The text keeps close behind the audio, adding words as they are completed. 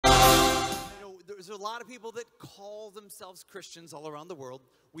there's a lot of people that call themselves Christians all around the world.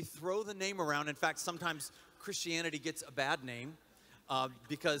 We throw the name around. In fact, sometimes Christianity gets a bad name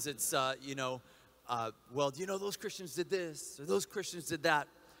because it's, well, those Christians did this or those Christians did that.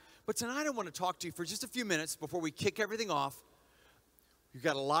 But tonight I want to talk to you for just a few minutes before we kick everything off. We've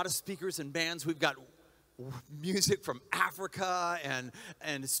got a lot of speakers and bands. We've got music from Africa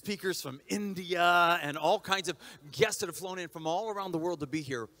and speakers from India and all kinds of guests that have flown in from all around the world to be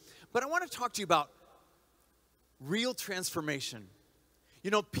here. But I want to talk to you about real transformation.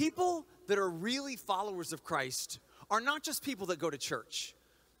 You know, people that are really followers of Christ are not just people that go to church,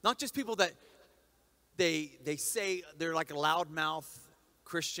 not just people that they say they're like a loudmouth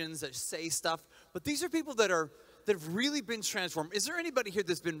Christians that say stuff, but these are people that have really been transformed. Is there anybody here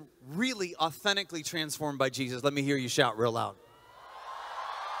that's been really authentically transformed by Jesus? Let me hear you shout real loud.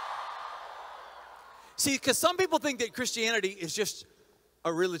 See, because some people think that Christianity is just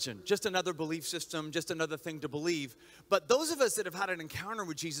a religion, just another belief system, just another thing to believe. But those of us that have had an encounter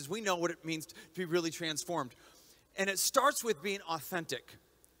with Jesus, we know what it means to be really transformed. And it starts with being authentic,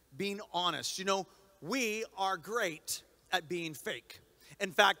 being honest. You know, we are great at being fake.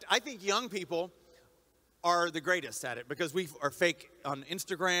 In fact, I think young people are the greatest at it because we are fake on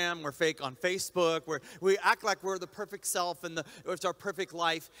Instagram, we're fake on Facebook, we act like we're the perfect self and it's our perfect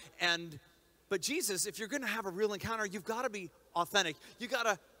life. But Jesus, if you're going to have a real encounter, you've got to be authentic. You've got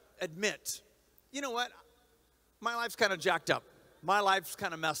to admit, you know what? My life's kind of jacked up. My life's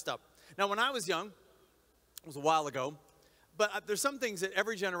kind of messed up. Now, when I was young, it was a while ago, but there's some things that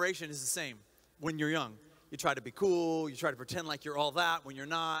every generation is the same when you're young. You try to be cool. You try to pretend like you're all that when you're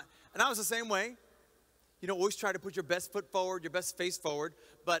not. And I was the same way. You know, always try to put your best foot forward, your best face forward.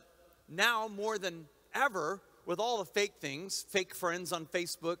 But now, more than ever, with all the fake things, fake friends on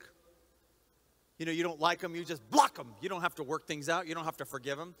Facebook, you know, you don't like them, you just block them. You don't have to work things out. You don't have to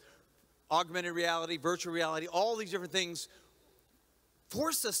forgive them. Augmented reality, virtual reality, all these different things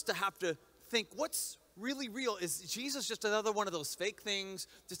force us to have to think, what's really real? Is Jesus just another one of those fake things,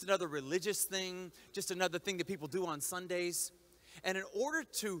 just another religious thing, just another thing that people do on Sundays? And in order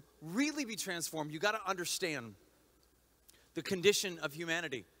to really be transformed, you got to understand the condition of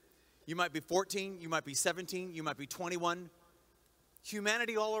humanity. You might be 14, you might be 17, you might be 21.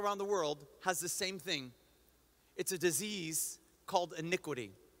 Humanity all around the world has the same thing. It's a disease called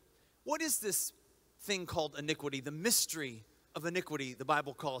iniquity. What is this thing called iniquity? The mystery of iniquity, the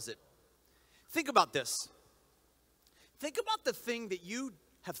Bible calls it. Think about this. Think about the thing that you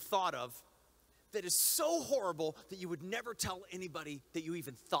have thought of that is so horrible that you would never tell anybody that you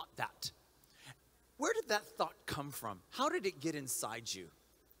even thought that. Where did that thought come from? How did it get inside you?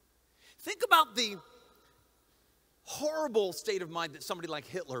 Think about the horrible state of mind that somebody like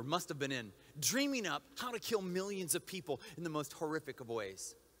Hitler must have been in, dreaming up how to kill millions of people in the most horrific of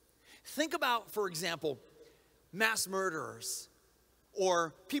ways. Think about, for example, mass murderers,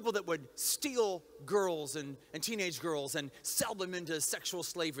 or people that would steal girls and teenage girls and sell them into sexual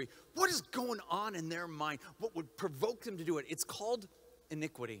slavery. What is going on in their mind? What would provoke them to do it? It's called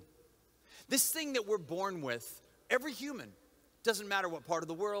iniquity. This thing that we're born with, every human, doesn't matter what part of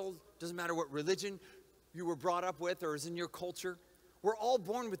the world, doesn't matter what religion you were brought up with or is in your culture. We're all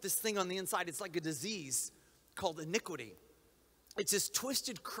born with this thing on the inside. It's like a disease called iniquity. It's this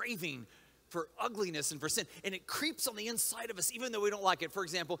twisted craving for ugliness and for sin. And it creeps on the inside of us even though we don't like it. For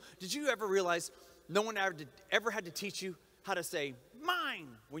example, did you ever realize no one ever had to teach you how to say mine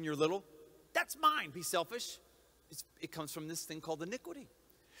when you're little? That's mine. Be selfish. It comes from this thing called iniquity.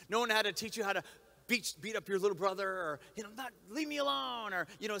 No one had to teach you how to beat up your little brother or, not leave me alone or,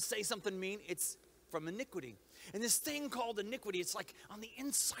 say something mean. It's from iniquity. And this thing called iniquity, it's like on the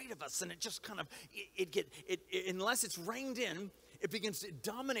inside of us and it just kind of, unless it's reined in, it begins to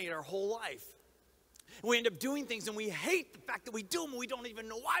dominate our whole life. And we end up doing things and we hate the fact that we do them and we don't even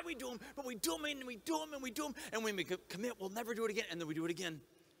know why we do them, but we do them and we do them and we do them. And when we commit, we'll never do it again. And then we do it again.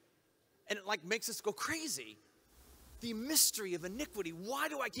 And it makes us go crazy. The mystery of iniquity. Why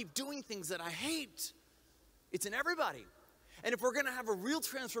do I keep doing things that I hate? It's in everybody. And if we're going to have a real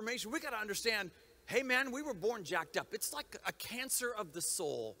transformation, we got to understand, hey man, we were born jacked up. It's like a cancer of the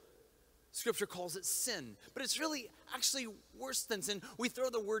soul. Scripture calls it sin, but it's really actually worse than sin. We throw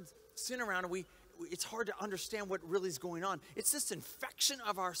the word sin around and it's hard to understand what really is going on. It's this infection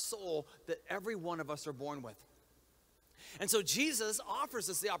of our soul that every one of us are born with. And so Jesus offers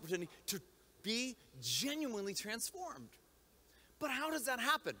us the opportunity to be genuinely transformed. But how does that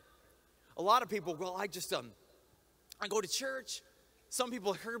happen? A lot of people, I go to church. Some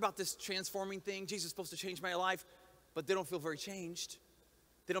people hear about this transforming thing. Jesus is supposed to change my life, but they don't feel very changed.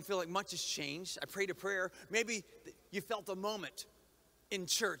 They don't feel like much has changed. I prayed a prayer. Maybe you felt a moment in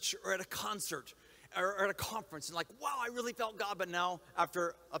church or at a concert or at a conference and like, wow, I really felt God, but now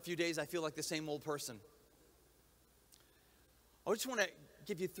after a few days, I feel like the same old person. I just want to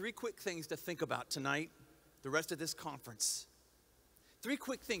give you 3 quick things to think about tonight, the rest of this conference. 3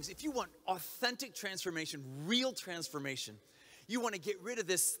 quick things. If you want authentic transformation, real transformation, you want to get rid of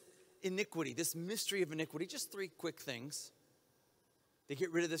this iniquity, this mystery of iniquity, just 3 quick things to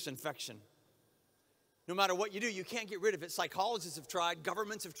get rid of this infection. No matter what you do, you can't get rid of it. Psychologists have tried,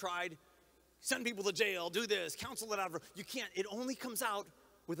 governments have tried, send people to jail, do this, counsel it out. You can't. It only comes out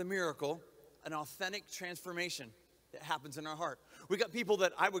with a miracle, an authentic transformation that happens in our heart. We got people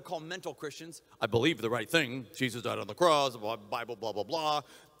that I would call mental Christians. I believe the right thing. Jesus died on the cross, Bible, blah, blah, blah.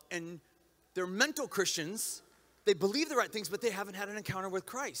 And they're mental Christians. They believe the right things, but they haven't had an encounter with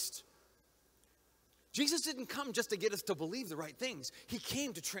Christ. Jesus didn't come just to get us to believe the right things. He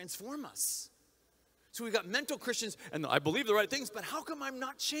came to transform us. So we got mental Christians, and I believe the right things, but how come I'm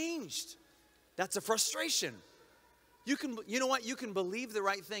not changed? That's a frustration. You know what? You can believe the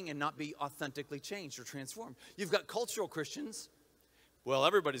right thing and not be authentically changed or transformed. You've got cultural Christians. Well,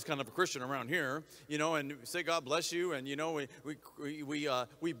 everybody's kind of a Christian around here, and say God bless you, and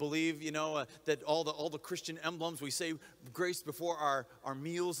we believe, that all the Christian emblems, we say grace before our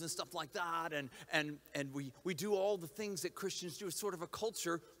meals and stuff like that, and we do all the things that Christians do. It's sort of a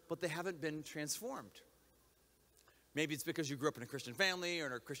culture, but they haven't been transformed. Maybe it's because you grew up in a Christian family or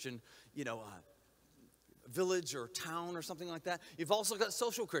in a Christian, village or town or something like that. You've also got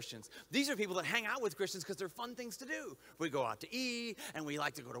social Christians. These are people that hang out with Christians because they're fun things to do. We go out to eat, and we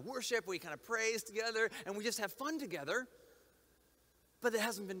like to go to worship. We kind of praise together, and we just have fun together. But it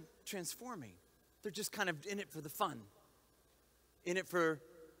hasn't been transforming. They're just kind of in it for the fun, in it for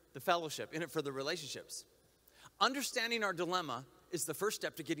the fellowship, in it for the relationships. Understanding our dilemma is the first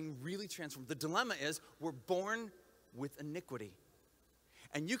step to getting really transformed. The dilemma is we're born with iniquity.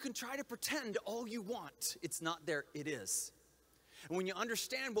 And you can try to pretend all you want. It's not there, it is. And when you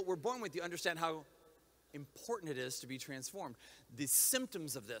understand what we're born with, you understand how important it is to be transformed. The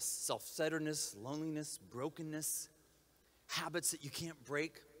symptoms of this, self-centeredness, loneliness, brokenness, habits that you can't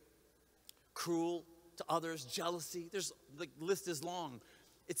break, cruel to others, jealousy, the list is long.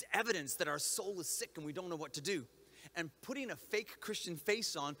 It's evidence that our soul is sick and we don't know what to do. And putting a fake Christian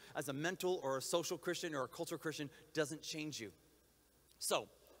face on as a mental or a social Christian or a cultural Christian doesn't change you. So,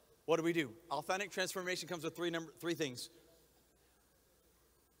 what do we do? Authentic transformation comes with three things.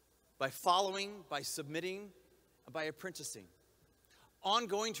 By following, by submitting, and by apprenticing.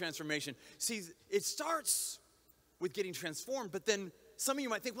 Ongoing transformation. See, it starts with getting transformed, but then some of you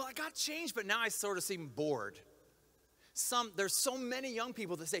might think, well, I got changed, but now I sort of seem bored. There's so many young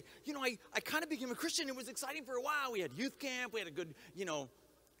people that say, I kind of became a Christian. It was exciting for a while. We had youth camp. We had a good,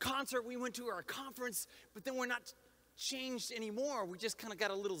 concert we went to or a conference, but then we're not changed anymore. We just kind of got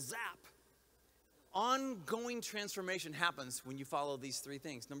a little zap. Ongoing transformation happens when you follow these 3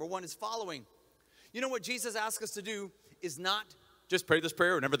 things. Number 1 is following. You know what Jesus asks us to do is not just pray this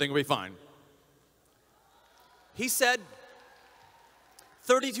prayer and everything will be fine. He said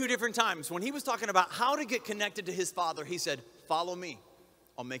 32 different times when he was talking about how to get connected to his Father, he said, follow me.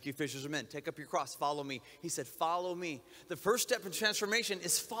 I'll make you fishers of men. Take up your cross. Follow me. He said, follow me. The first step in transformation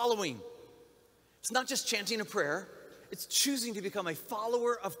is following. It's not just chanting a prayer. It's choosing to become a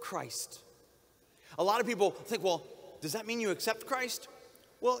follower of Christ. A lot of people think, well, does that mean you accept Christ?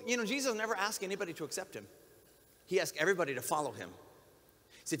 Well, Jesus never asked anybody to accept him. He asked everybody to follow him.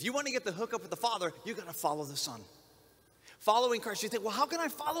 So if you want to get the hook up with the Father, you got to follow the Son. Following Christ, you think, well, how can I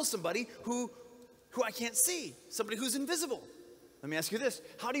follow somebody who I can't see? Somebody who's invisible? Let me ask you this.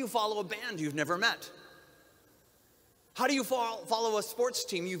 How do you follow a band you've never met? How do you follow a sports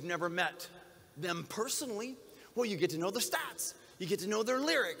team you've never met them personally? Well, you get to know the stats. You get to know their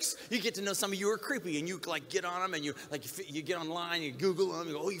lyrics. You get to know some of you are creepy, and you get on them, and you get online, you Google them,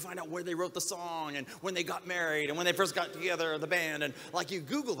 you find out where they wrote the song, and when they got married, and when they first got together, the band, and you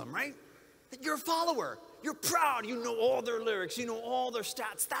Google them, right? You're a follower. You're proud. You know all their lyrics. You know all their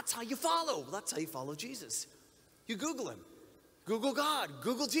stats. That's how you follow. That's how you follow Jesus. You Google him. Google God.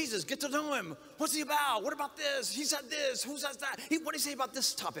 Google Jesus. Get to know him. What's he about? What about this? He said this. Who says that? What did he say about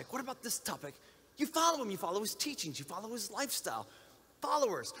this topic? What about this topic? You follow him. You follow his teachings. You follow his lifestyle.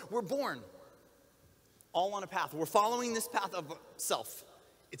 Followers. We're born all on a path. We're following this path of self.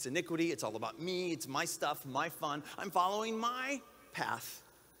 It's iniquity. It's all about me. It's my stuff, my fun. I'm following my path.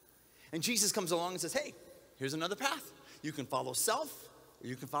 And Jesus comes along and says, hey, here's another path. You can follow self or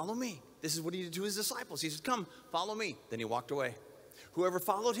you can follow me. This is what he did to his disciples. He said, come, follow me. Then he walked away. Whoever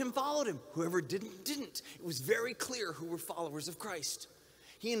followed him, followed him. Whoever didn't, didn't. It was very clear who were followers of Christ.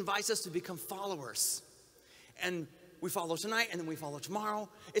 He invites us to become followers. And we follow tonight, and then we follow tomorrow.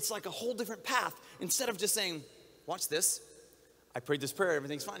 It's like a whole different path. Instead of just saying, watch this, I prayed this prayer,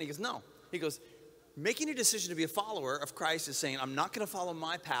 everything's fine. He goes, no. He goes, making a decision to be a follower of Christ is saying, I'm not going to follow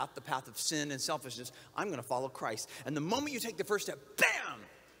my path, the path of sin and selfishness. I'm going to follow Christ. And the moment you take the first step, bam,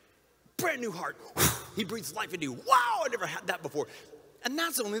 brand new heart. He breathes life into you. Wow, I never had that before. And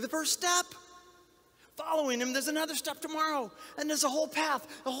that's only the first step. Following him, there's another step tomorrow. And there's a whole path,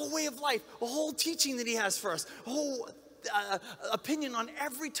 a whole way of life, a whole teaching that he has for us, a whole opinion on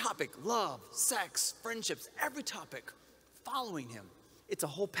every topic, love, sex, friendships, every topic. Following him, it's a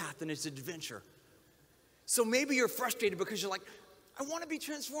whole path and it's an adventure. So maybe you're frustrated because you're like, I want to be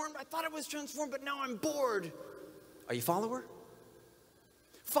transformed. I thought I was transformed, but now I'm bored. Are you a follower?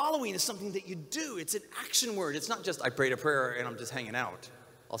 Following is something that you do. It's an action word. It's not just, I prayed a prayer and I'm just hanging out.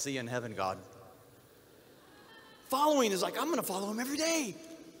 I'll see you in heaven, God. Following is like, I'm going to follow him every day.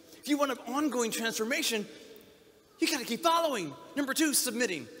 If you want an ongoing transformation, you got to keep following. Number 2,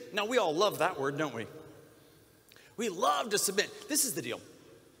 submitting. Now, we all love that word, don't we? We love to submit. This is the deal.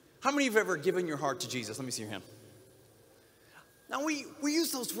 How many of you have ever given your heart to Jesus? Let me see your hand. Now, we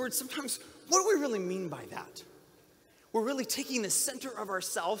use those words sometimes. What do we really mean by that? We're really taking the center of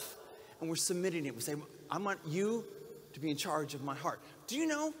ourselves and we're submitting it. We say, I want you to be in charge of my heart. Do you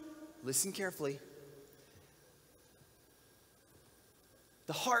know, listen carefully,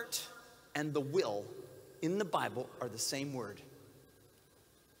 the heart and the will in the Bible are the same word.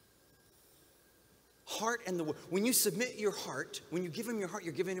 Heart and the will. When you submit your heart, when you give him your heart,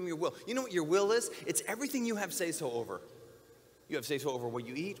 you're giving him your will. You know what your will is? It's everything you have say-so over. You have say-so over what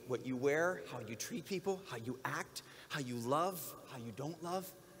you eat, what you wear, how you treat people, how you act, how you love, how you don't love.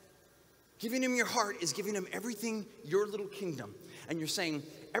 Giving him your heart is giving him everything, your little kingdom. And you're saying,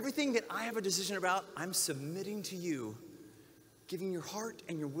 everything that I have a decision about, I'm submitting to you. Giving your heart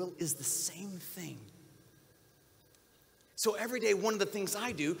and your will is the same thing. So every day, one of the things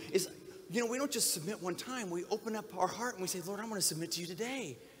I do is, we don't just submit one time. We open up our heart and we say, Lord, I want to submit to you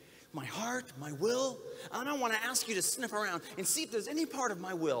today. My heart, my will. And I want to ask you to sniff around and see if there's any part of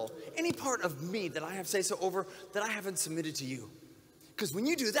my will, any part of me that I have say-so over that I haven't submitted to you. Because when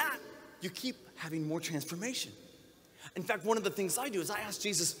you do that, you keep having more transformation. In fact, one of the things I do is I ask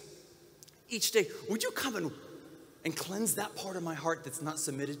Jesus each day, would you come and cleanse that part of my heart that's not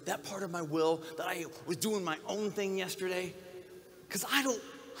submitted, that part of my will that I was doing my own thing yesterday? Because I don't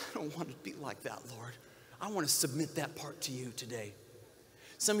want to be like that, Lord. I want to submit that part to you today.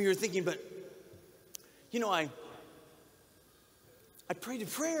 Some of you are thinking, but, I prayed a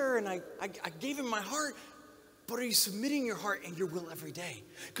prayer and I gave him my heart, but are you submitting your heart and your will every day?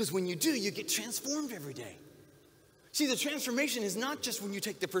 Because when you do, you get transformed every day. See, the transformation is not just when you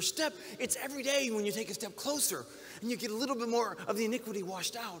take the first step, it's every day when you take a step closer and you get a little bit more of the iniquity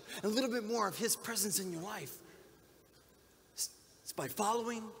washed out, and a little bit more of his presence in your life. It's by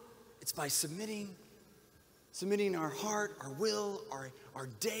following, it's by submitting our heart, our will, our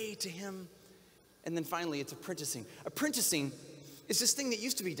day to him. And then finally, it's apprenticing. Apprenticing is this thing that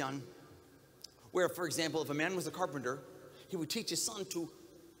used to be done where, for example, if a man was a carpenter, he would teach his son to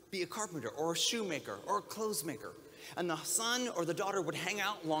be a carpenter or a shoemaker or a clothes maker. And the son or the daughter would hang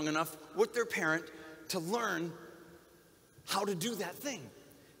out long enough with their parent to learn how to do that thing.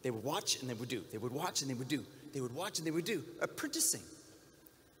 They would watch and they would do. They would watch and they would do. They would watch and they would do. Apprenticing.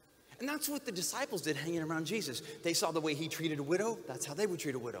 And that's what the disciples did hanging around Jesus. They saw the way he treated a widow. That's how they would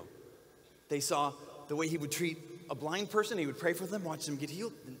treat a widow. They saw the way he would treat a blind person. He would pray for them, watch them get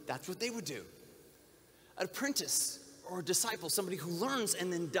healed. That's what they would do. An apprentice or a disciple, somebody who learns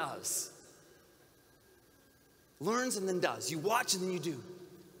and then does. Learns and then does. You watch and then you do.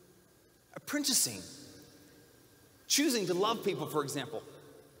 Apprenticing. Choosing to love people, for example.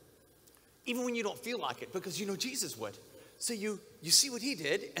 Even when you don't feel like it, because you know Jesus would. So you see what he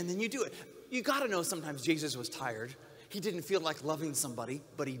did, and then you do it. You got to know sometimes Jesus was tired. He didn't feel like loving somebody,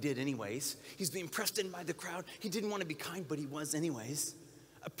 but he did anyways. He's being pressed in by the crowd. He didn't want to be kind, but he was anyways.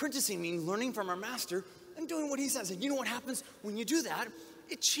 Apprenticing means learning from our master and doing what he says. And you know what happens when you do that?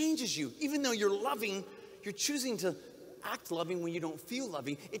 It changes you. Even though you're loving, you're choosing to act loving when you don't feel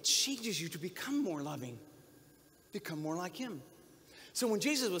loving. It changes you to become more loving. Become more like him. So when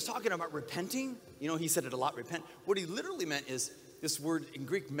Jesus was talking about repenting, he said it a lot, repent. What he literally meant is, this word in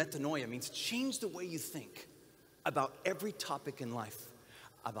Greek, metanoia, means change the way you think about every topic in life.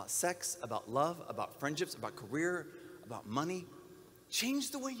 About sex, about love, about friendships, about career, about money.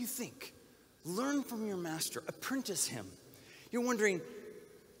 Change the way you think. Learn from your master. Apprentice him. You're wondering,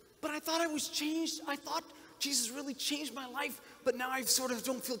 but I thought I was changed. I thought Jesus really changed my life, but now I sort of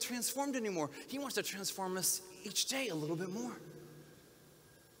don't feel transformed anymore. He wants to transform us each day a little bit more.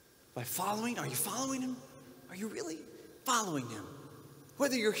 By following, are you following him? Are you really? following him?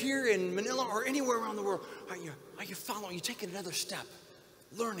 Whether you're here in Manila or anywhere around the world, are you following? Are you taking another step?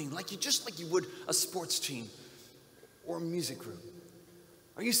 Learning just like you would a sports team or a music group.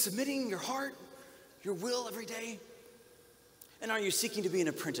 Are you submitting your heart, your will every day? And are you seeking to be an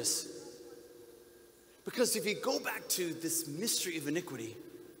apprentice? Because if you go back to this mystery of iniquity,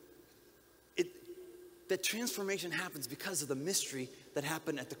 that transformation happens because of the mystery that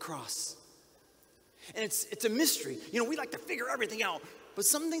happened at the cross. And it's a mystery. We like to figure everything out, but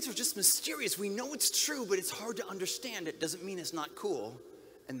some things are just mysterious. We know it's true, but it's hard to understand. It doesn't mean it's not cool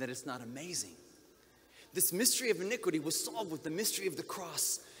and that it's not amazing. This mystery of iniquity was solved with the mystery of the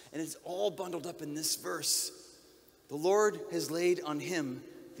cross, and it's all bundled up in this verse. The Lord has laid on him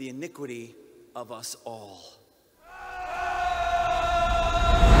the iniquity of us all.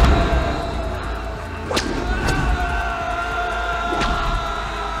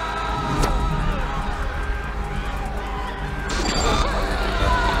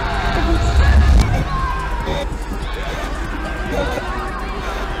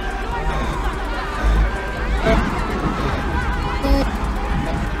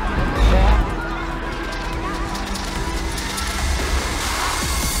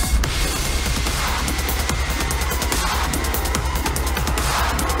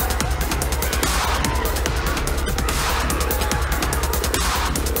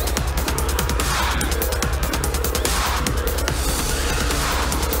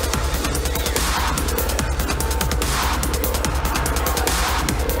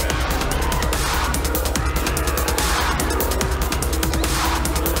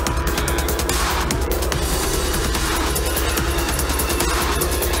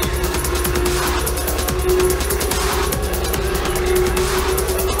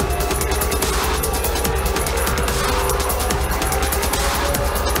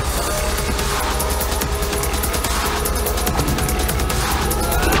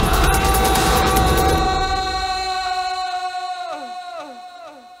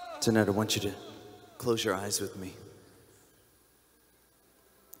 Tonight, I want you to close your eyes with me.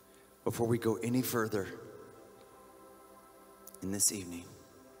 Before we go any further in this evening,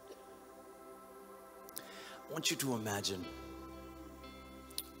 I want you to imagine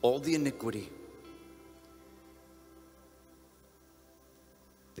all the iniquity,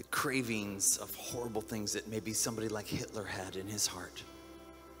 the cravings of horrible things that maybe somebody like Hitler had in his heart,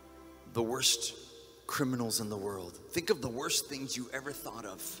 the worst criminals in the world. Think of the worst things you ever thought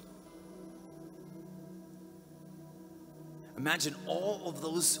of. Imagine all of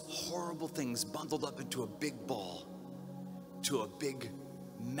those horrible things bundled up into a big ball, to a big,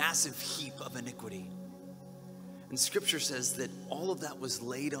 massive heap of iniquity. And Scripture says that all of that was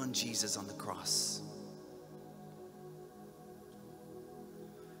laid on Jesus on the cross.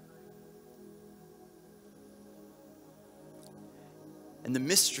 And the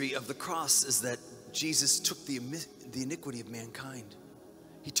mystery of the cross is that Jesus took the iniquity of mankind.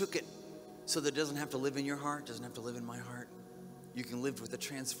 He took it so that it doesn't have to live in your heart, doesn't have to live in my heart. You can live with a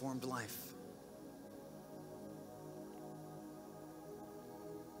transformed life.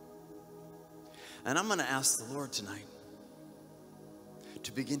 And I'm going to ask the Lord tonight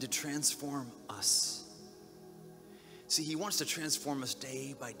to begin to transform us. See, He wants to transform us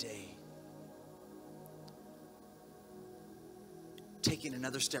day by day. Taking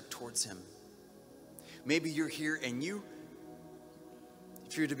another step towards Him. Maybe you're here and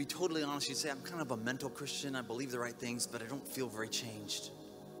if you're to be totally honest, you say, I'm kind of a mental Christian. I believe the right things, but I don't feel very changed.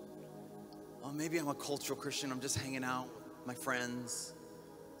 Well, maybe I'm a cultural Christian. I'm just hanging out with my friends.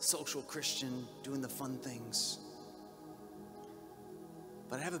 Social Christian, doing the fun things.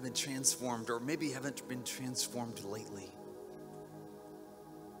 But I haven't been transformed, or maybe haven't been transformed lately.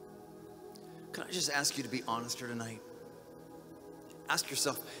 Can I just ask you to be honest here tonight? Ask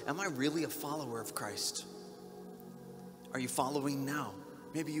yourself, am I really a follower of Christ? Are you following now?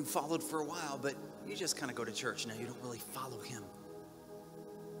 Maybe you followed for a while, but you just kind of go to church now. You don't really follow Him.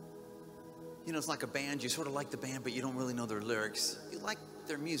 You know, it's like a band. You sort of like the band, but you don't really know their lyrics. You like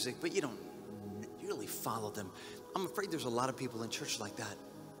their music, but you don't really follow them. I'm afraid there's a lot of people in church like that.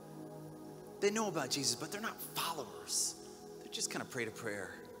 They know about Jesus, but they're not followers. They just kind of prayed a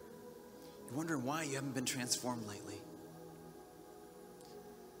prayer. You're wondering why you haven't been transformed lately.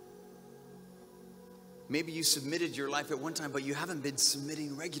 Maybe you submitted your life at one time, but you haven't been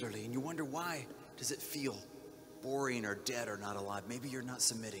submitting regularly, and you wonder why does it feel boring or dead or not alive? Maybe you're not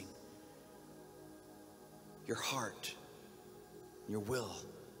submitting. Your heart, your will.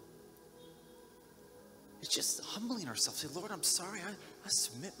 It's just humbling ourselves. Say, Lord, I'm sorry. I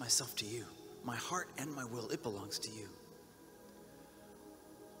submit myself to you. My heart and my will, it belongs to you.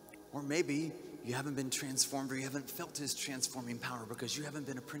 Or maybe you haven't been transformed, or you haven't felt his transforming power because you haven't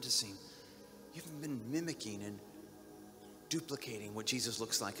been apprenticing. You haven't been mimicking and duplicating what Jesus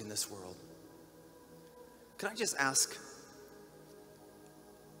looks like in this world. Can I just ask,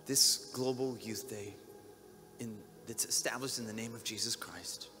 this Global Youth Day that's established in the name of Jesus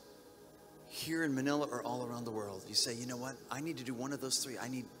Christ, here in Manila or all around the world, you say, you know what? I need to do one of those three. I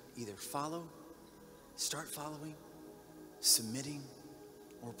need either start following, submitting,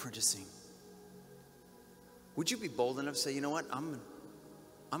 or apprenticing. Would you be bold enough to say, you know what? I'm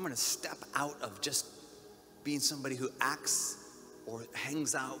going to step out of just being somebody who acts or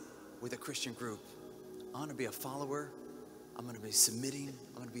hangs out with a Christian group. I'm going to be a follower. I'm going to be submitting.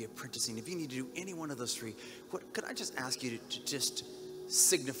 I'm going to be apprenticing. If you need to do any one of those three, could I just ask you to just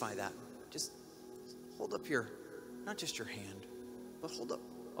signify that? Just hold up not just your hand, but hold up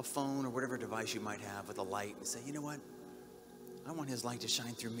a phone or whatever device you might have with a light and say, you know what? I want his light to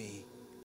shine through me.